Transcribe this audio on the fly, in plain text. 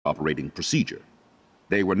operating procedure.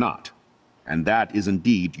 They were not, and that is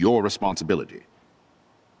indeed your responsibility.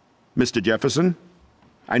 Mr. Jefferson,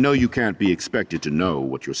 I know you can't be expected to know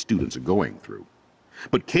what your students are going through,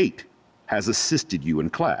 but Kate has assisted you in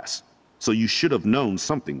class, so you should have known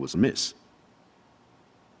something was amiss.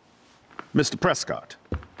 Mr. Prescott,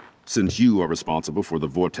 since you are responsible for the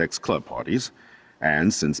Vortex Club parties,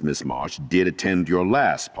 and since Miss Marsh did attend your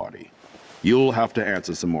last party, you'll have to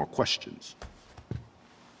answer some more questions.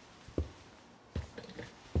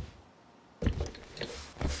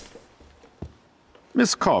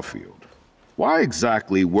 Miss Caulfield, why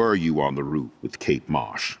exactly were you on the route with Kate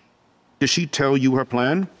Marsh? Did she tell you her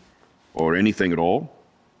plan? Or anything at all?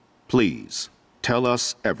 Please, tell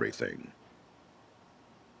us everything.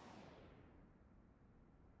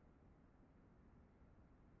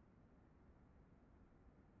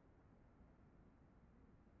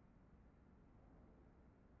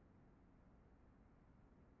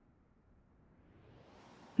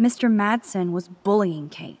 Mr. Madsen was bullying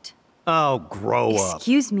Kate. Oh, grow up.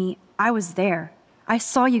 Excuse me, I was there. I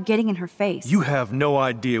saw you getting in her face. You have no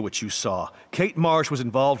idea what you saw. Kate Marsh was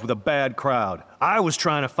involved with a bad crowd. I was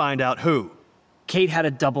trying to find out who. Kate had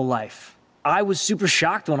a double life. I was super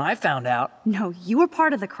shocked when I found out. No, you were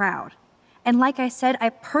part of the crowd. And like I said, I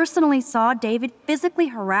personally saw David physically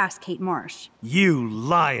harass Kate Marsh. You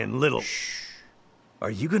lying little... Shh. Are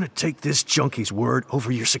you gonna take this junkie's word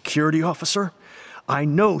over your security officer? I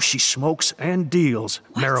know she smokes and deals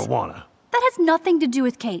marijuana. That has nothing to do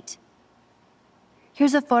with Kate.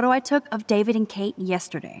 Here's a photo I took of David and Kate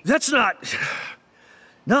yesterday. That's not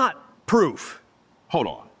proof. Hold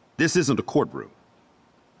on. This isn't a courtroom.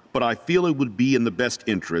 But I feel it would be in the best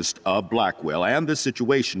interest of Blackwell and this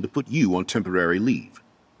situation to put you on temporary leave.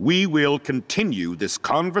 We will continue this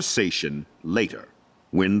conversation later,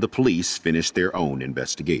 when the police finish their own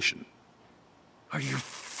investigation. Are you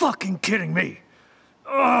fucking kidding me?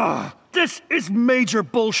 Ugh, this is major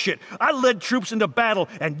bullshit. I led troops into battle,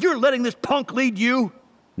 and you're letting this punk lead you?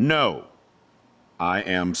 No. I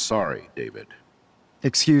am sorry, David.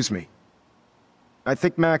 Excuse me. I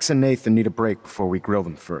think Max and Nathan need a break before we grill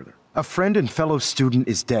them further. A friend and fellow student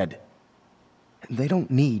is dead. And they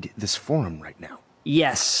don't need this forum right now.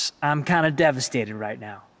 Yes, I'm kind of devastated right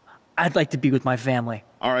now. I'd like to be with my family.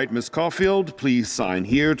 All right, Miss Caulfield, please sign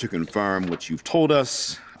here to confirm what you've told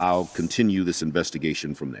us. I'll continue this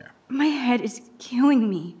investigation from there. My head is killing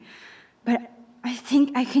me, but I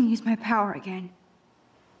think I can use my power again.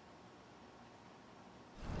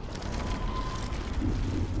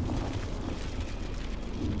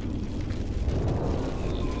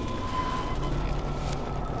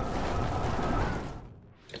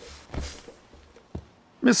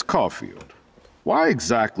 Miss Caulfield, why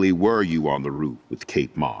exactly were you on the route with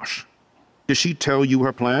Kate Marsh? Did she tell you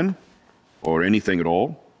her plan? Or anything at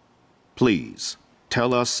all? Please,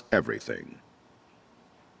 tell us everything.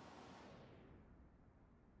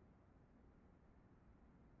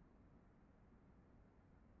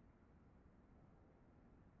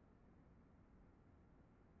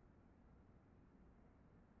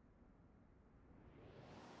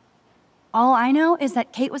 All I know is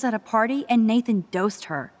that Kate was at a party and Nathan dosed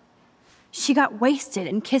her. She got wasted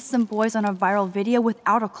and kissed some boys on a viral video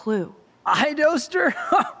without a clue. I dosed her?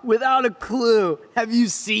 Without a clue. Have you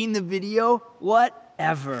seen the video?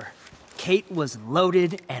 Whatever. Kate was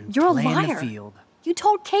loaded and You're a playing liar. the field. You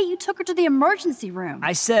told Kate you took her to the emergency room.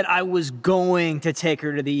 I said I was going to take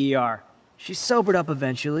her to the ER. She sobered up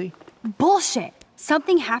eventually. Bullshit.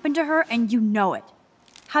 Something happened to her and you know it.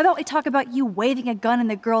 How about we talk about you waving a gun in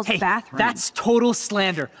the girls' bathroom? That's total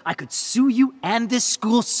slander. I could sue you and this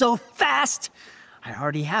school so fast. I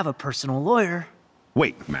already have a personal lawyer.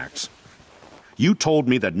 Wait, Max. You told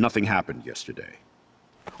me that nothing happened yesterday.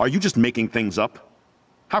 Are you just making things up?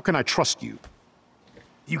 How can I trust you?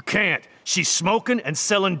 You can't. She's smoking and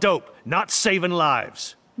selling dope, not saving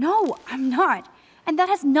lives. No, I'm not. And that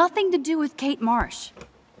has nothing to do with Kate Marsh.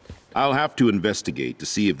 I'll have to investigate to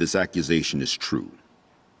see if this accusation is true.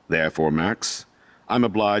 Therefore, Max, I'm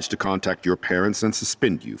obliged to contact your parents and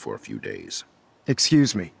suspend you for a few days.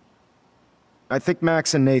 Excuse me. I think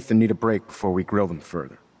Max and Nathan need a break before we grill them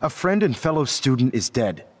further. A friend and fellow student is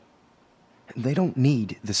dead. And they don't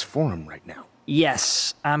need this forum right now.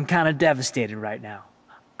 Yes, I'm kind of devastated right now.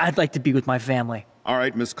 I'd like to be with my family. All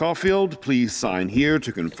right, Miss Caulfield, please sign here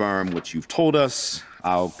to confirm what you've told us.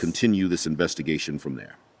 I'll continue this investigation from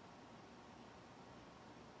there.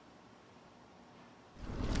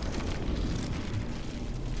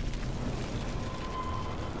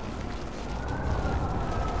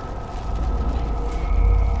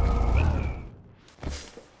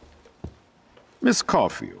 Miss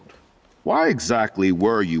Caulfield, Why exactly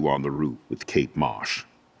were you on the roof with Kate Marsh?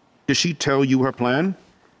 Did she tell you her plan?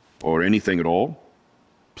 Or anything at all?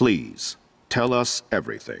 Please, tell us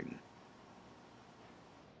everything.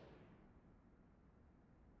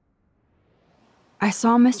 I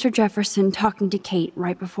saw Mr. Jefferson talking to Kate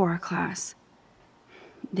right before our class.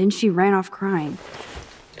 Then she ran off crying.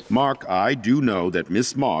 Mark, I do know that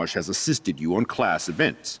Miss Marsh has assisted you on class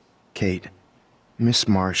events. Kate, Miss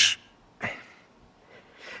Marsh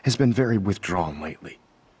has been very withdrawn lately.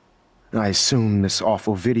 I assume this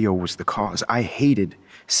awful video was the cause. I hated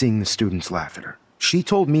seeing the students laugh at her. She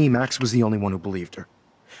told me Max was the only one who believed her,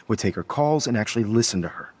 would take her calls and actually listen to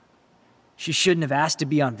her. She shouldn't have asked to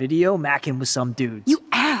be on video macking with some dudes. You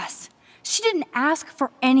ass! She didn't ask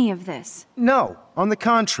for any of this. No, on the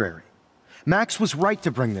contrary. Max was right to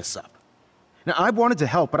bring this up. Now, I wanted to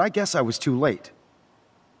help, but I guess I was too late.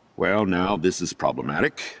 Well, now this is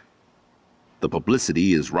problematic. The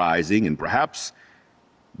publicity is rising, and perhaps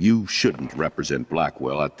you shouldn't represent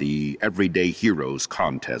Blackwell at the Everyday Heroes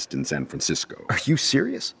contest in San Francisco. Are you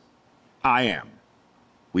serious? I am.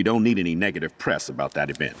 We don't need any negative press about that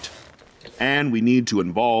event. And we need to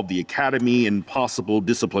involve the Academy in possible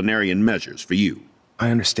disciplinarian measures for you.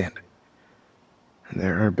 I understand.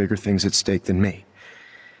 There are bigger things at stake than me.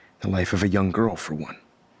 The life of a young girl, for one.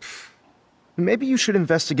 Maybe you should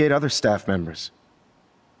investigate other staff members.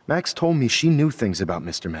 Max told me she knew things about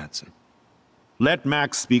Mr. Madsen. Let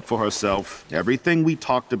Max speak for herself. Everything we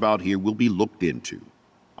talked about here will be looked into.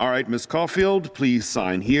 All right, Miss Caulfield, please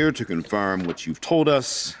sign here to confirm what you've told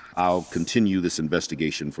us. I'll continue this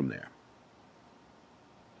investigation from there.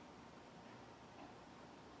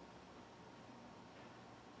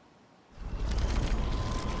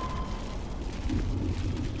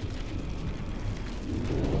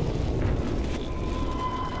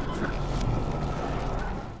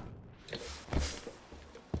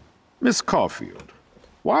 Miss Caulfield,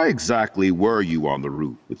 why exactly were you on the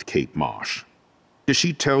roof with Kate Marsh? Did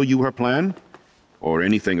she tell you her plan? Or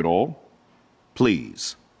anything at all?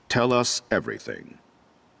 Please, tell us everything.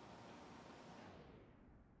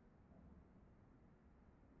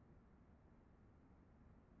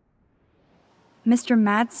 Mr.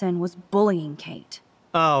 Madsen was bullying Kate.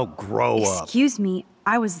 Oh, grow up. Excuse me,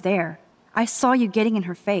 I was there. I saw you getting in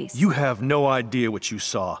her face. You have no idea what you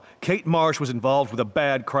saw. Kate Marsh was involved with a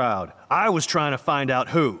bad crowd. I was trying to find out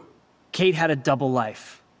who. Kate had a double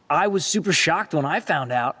life. I was super shocked when I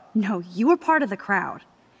found out. No, you were part of the crowd.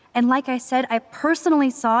 And like I said, I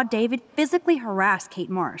personally saw David physically harass Kate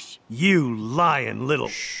Marsh. You lying little...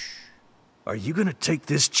 Shh. Are you gonna take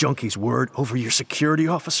this junkie's word over your security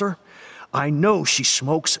officer? I know she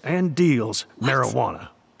smokes and deals marijuana.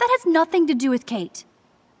 That has nothing to do with Kate.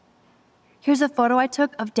 Here's a photo I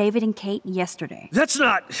took of David and Kate yesterday. That's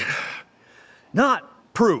not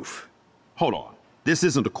proof. Hold on. This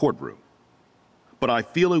isn't a courtroom. But I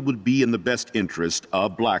feel it would be in the best interest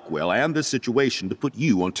of Blackwell and this situation to put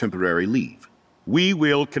you on temporary leave. We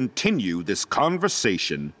will continue this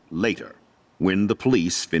conversation later, when the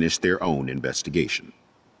police finish their own investigation.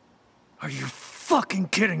 Are you fucking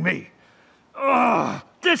kidding me? Ugh!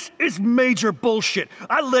 This is major bullshit.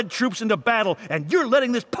 I led troops into battle, and you're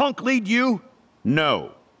letting this punk lead you?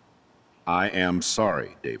 No. I am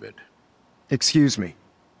sorry, David. Excuse me.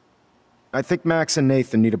 I think Max and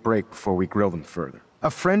Nathan need a break before we grill them further.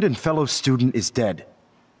 A friend and fellow student is dead.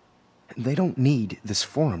 They don't need this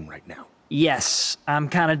forum right now. Yes, I'm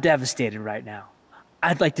kind of devastated right now.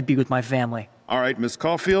 I'd like to be with my family. All right, Miss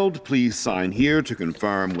Caulfield, please sign here to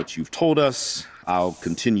confirm what you've told us. I'll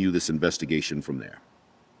continue this investigation from there.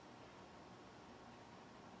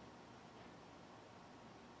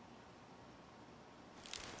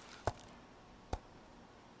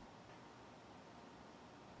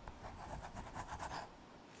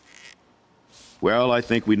 Well, I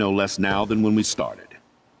think we know less now than when we started.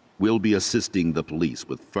 We'll be assisting the police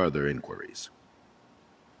with further inquiries.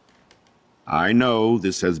 I know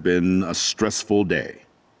this has been a stressful day.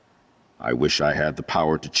 I wish I had the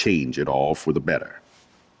power to change it all for the better.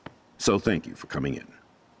 So thank you for coming in.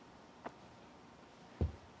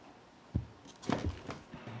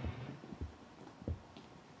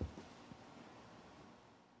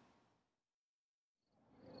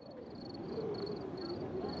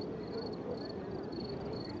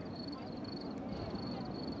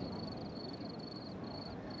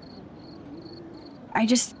 I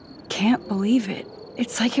just can't believe it.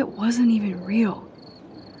 It's like it wasn't even real.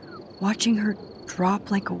 Watching her drop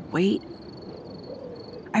like a weight,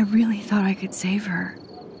 I really thought I could save her.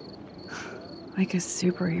 Like a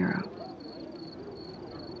superhero.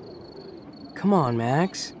 Come on,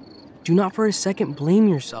 Max. Do not for a second blame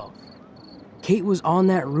yourself. Kate was on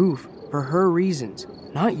that roof, For her reasons,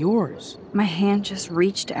 not yours. My hand just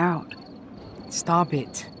reached out. Stop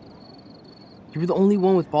it. You were the only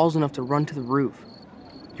one with balls enough to run to the roof.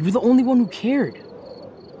 You were the only one who cared.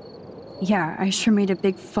 Yeah, I sure made a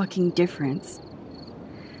big fucking difference.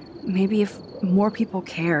 Maybe if more people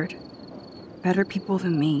cared. Better people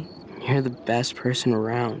than me. You're the best person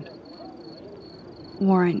around.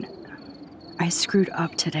 Warren, I screwed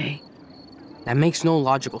up today. That makes no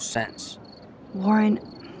logical sense. Warren,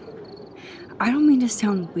 I don't mean to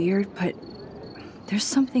sound weird, but there's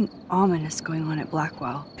something ominous going on at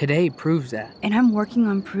Blackwell. Today proves that. And I'm working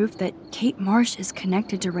on proof that Kate Marsh is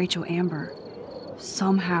connected to Rachel Amber.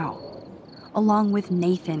 Somehow. Along with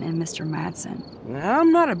Nathan and Mr. Madsen.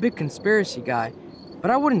 I'm not a big conspiracy guy,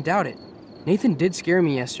 but I wouldn't doubt it. Nathan did scare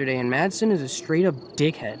me yesterday, and Madsen is a straight-up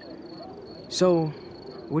dickhead. So,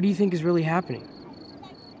 what do you think is really happening?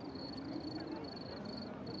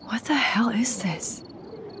 What the hell is this?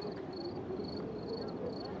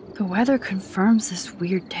 The weather confirms this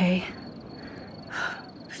weird day.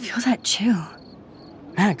 Feel that chill.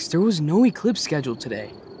 Max, there was no eclipse scheduled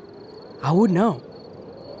today. I would know.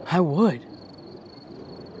 I would.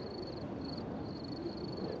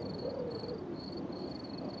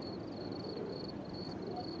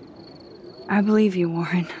 I believe you,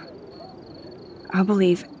 Warren. I'll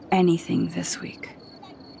believe anything this week.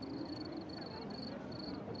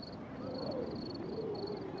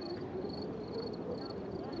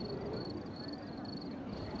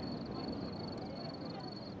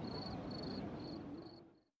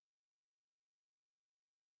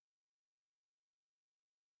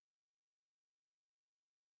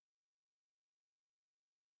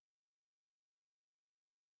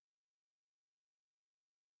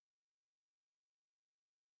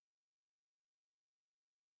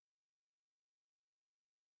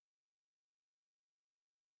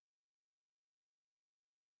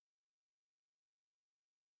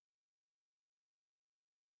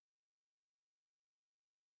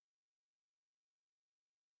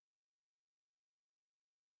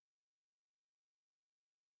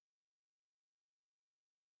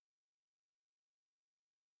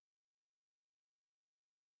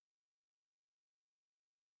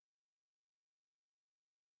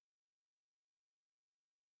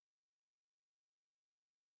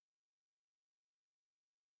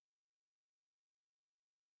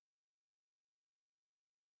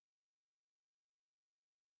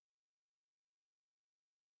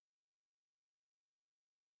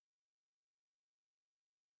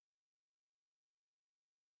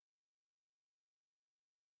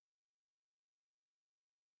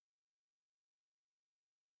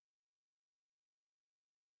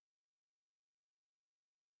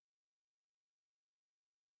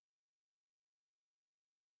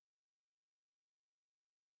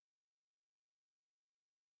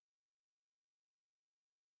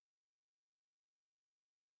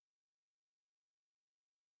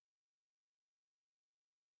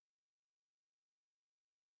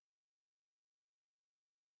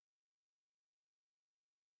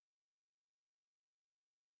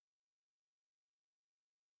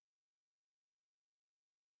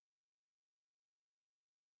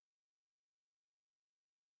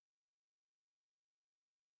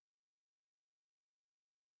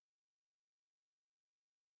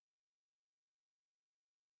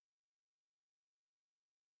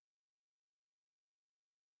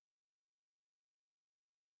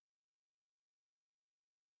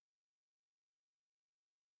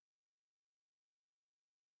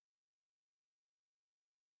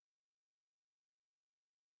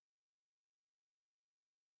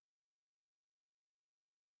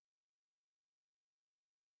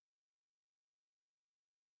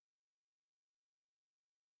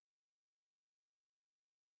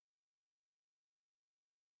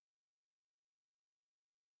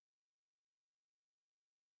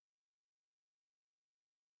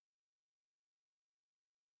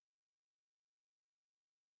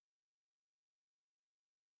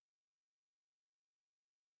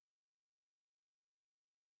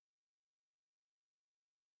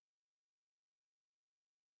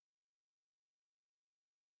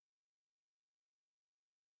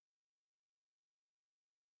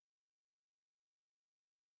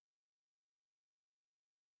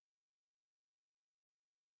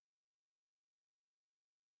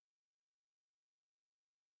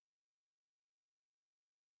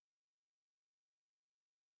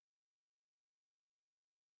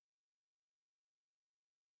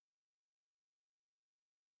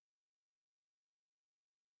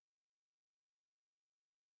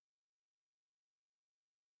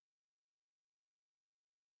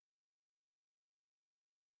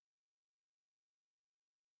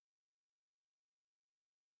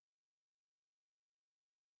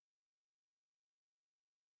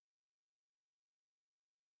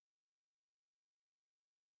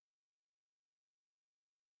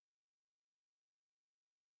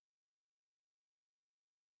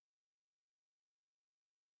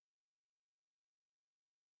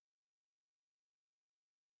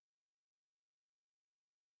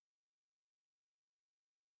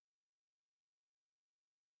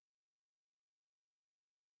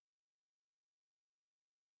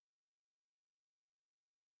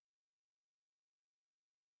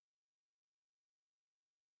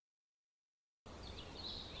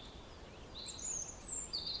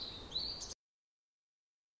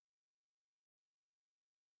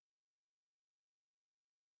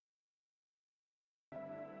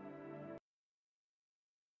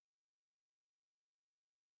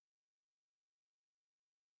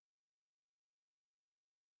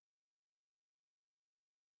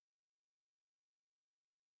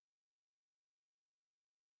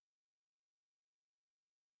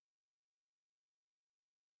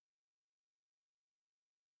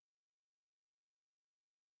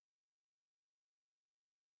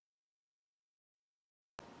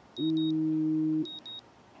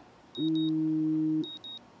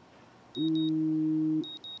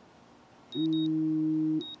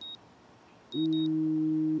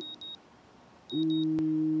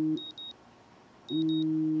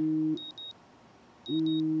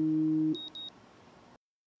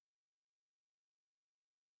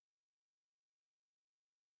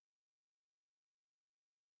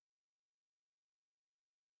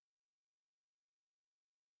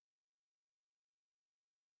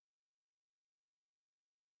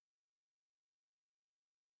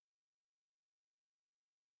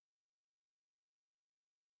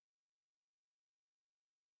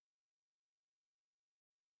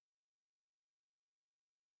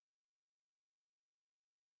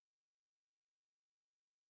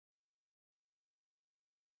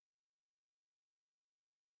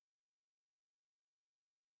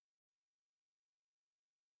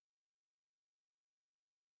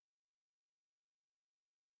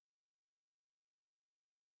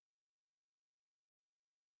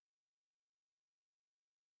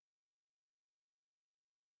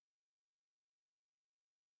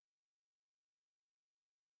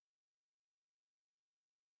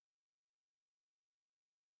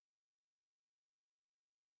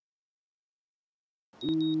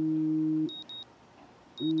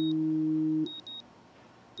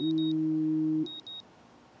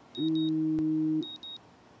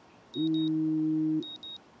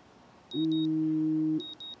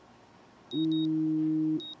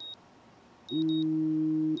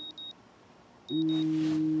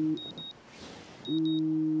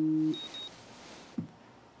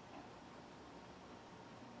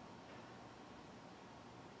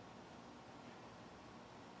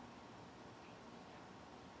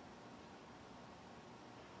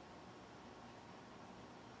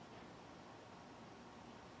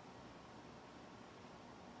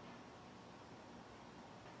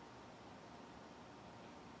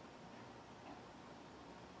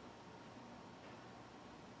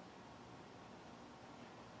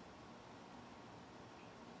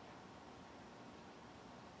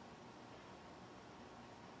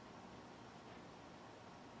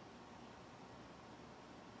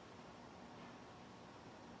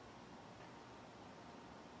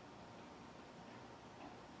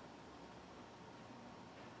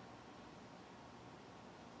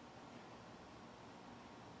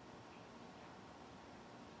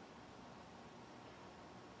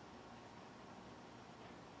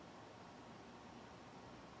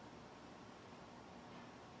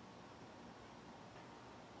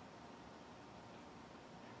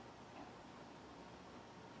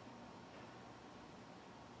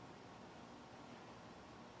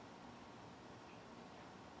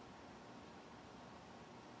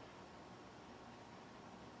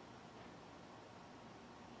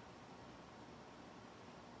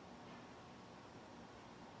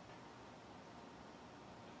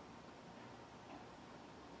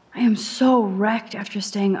 I am so wrecked after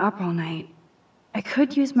staying up all night. I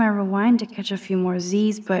could use my rewind to catch a few more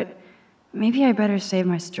Z's, but maybe I better save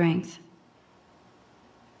my strength.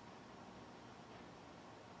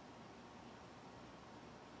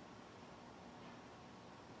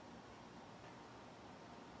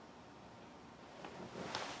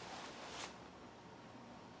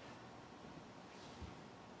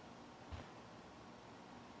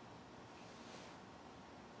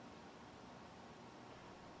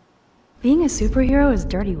 Being a superhero is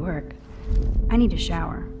dirty work. I need a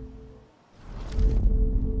shower.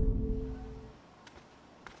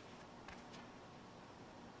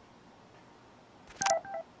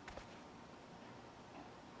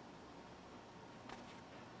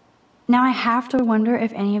 Now I have to wonder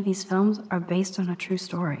if any of these films are based on a true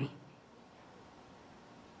story.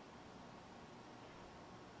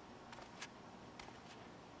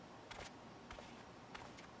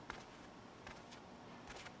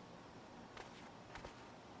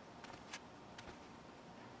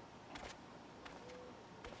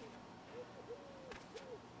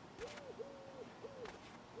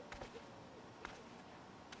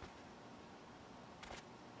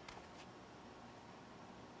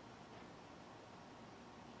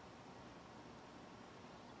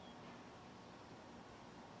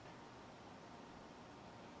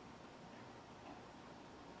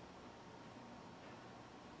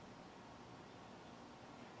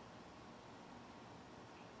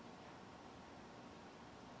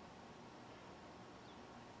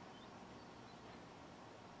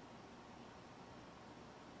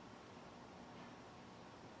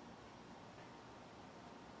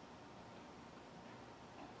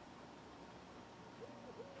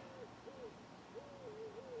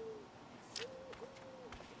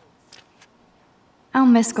 I'll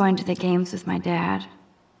miss going to the games with my dad.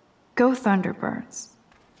 Go Thunderbirds.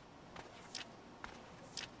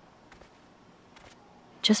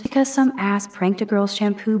 Just because some ass pranked a girl's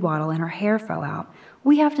shampoo bottle and her hair fell out,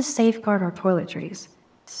 we have to safeguard our toiletries.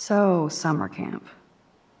 So, summer camp.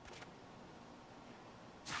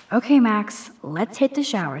 Okay, Max, let's hit the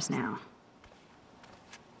showers now.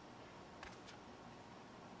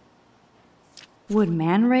 Would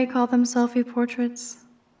Man Ray call them selfie portraits?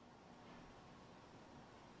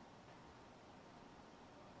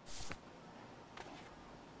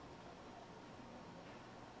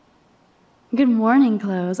 Good morning,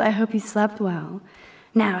 clothes. I hope you slept well.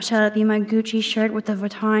 Now, shall it be my Gucci shirt with the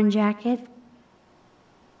Vuitton jacket?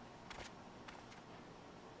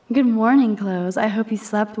 Good morning, clothes. I hope you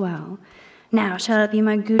slept well. Now, shall it be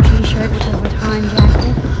my Gucci shirt with the Vuitton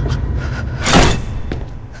jacket?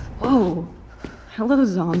 Whoa. Hello,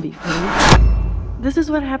 zombie face. This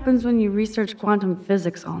is what happens when you research quantum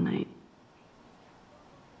physics all night.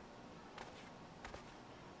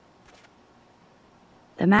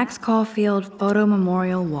 The Max Caulfield Photo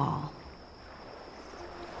Memorial Wall.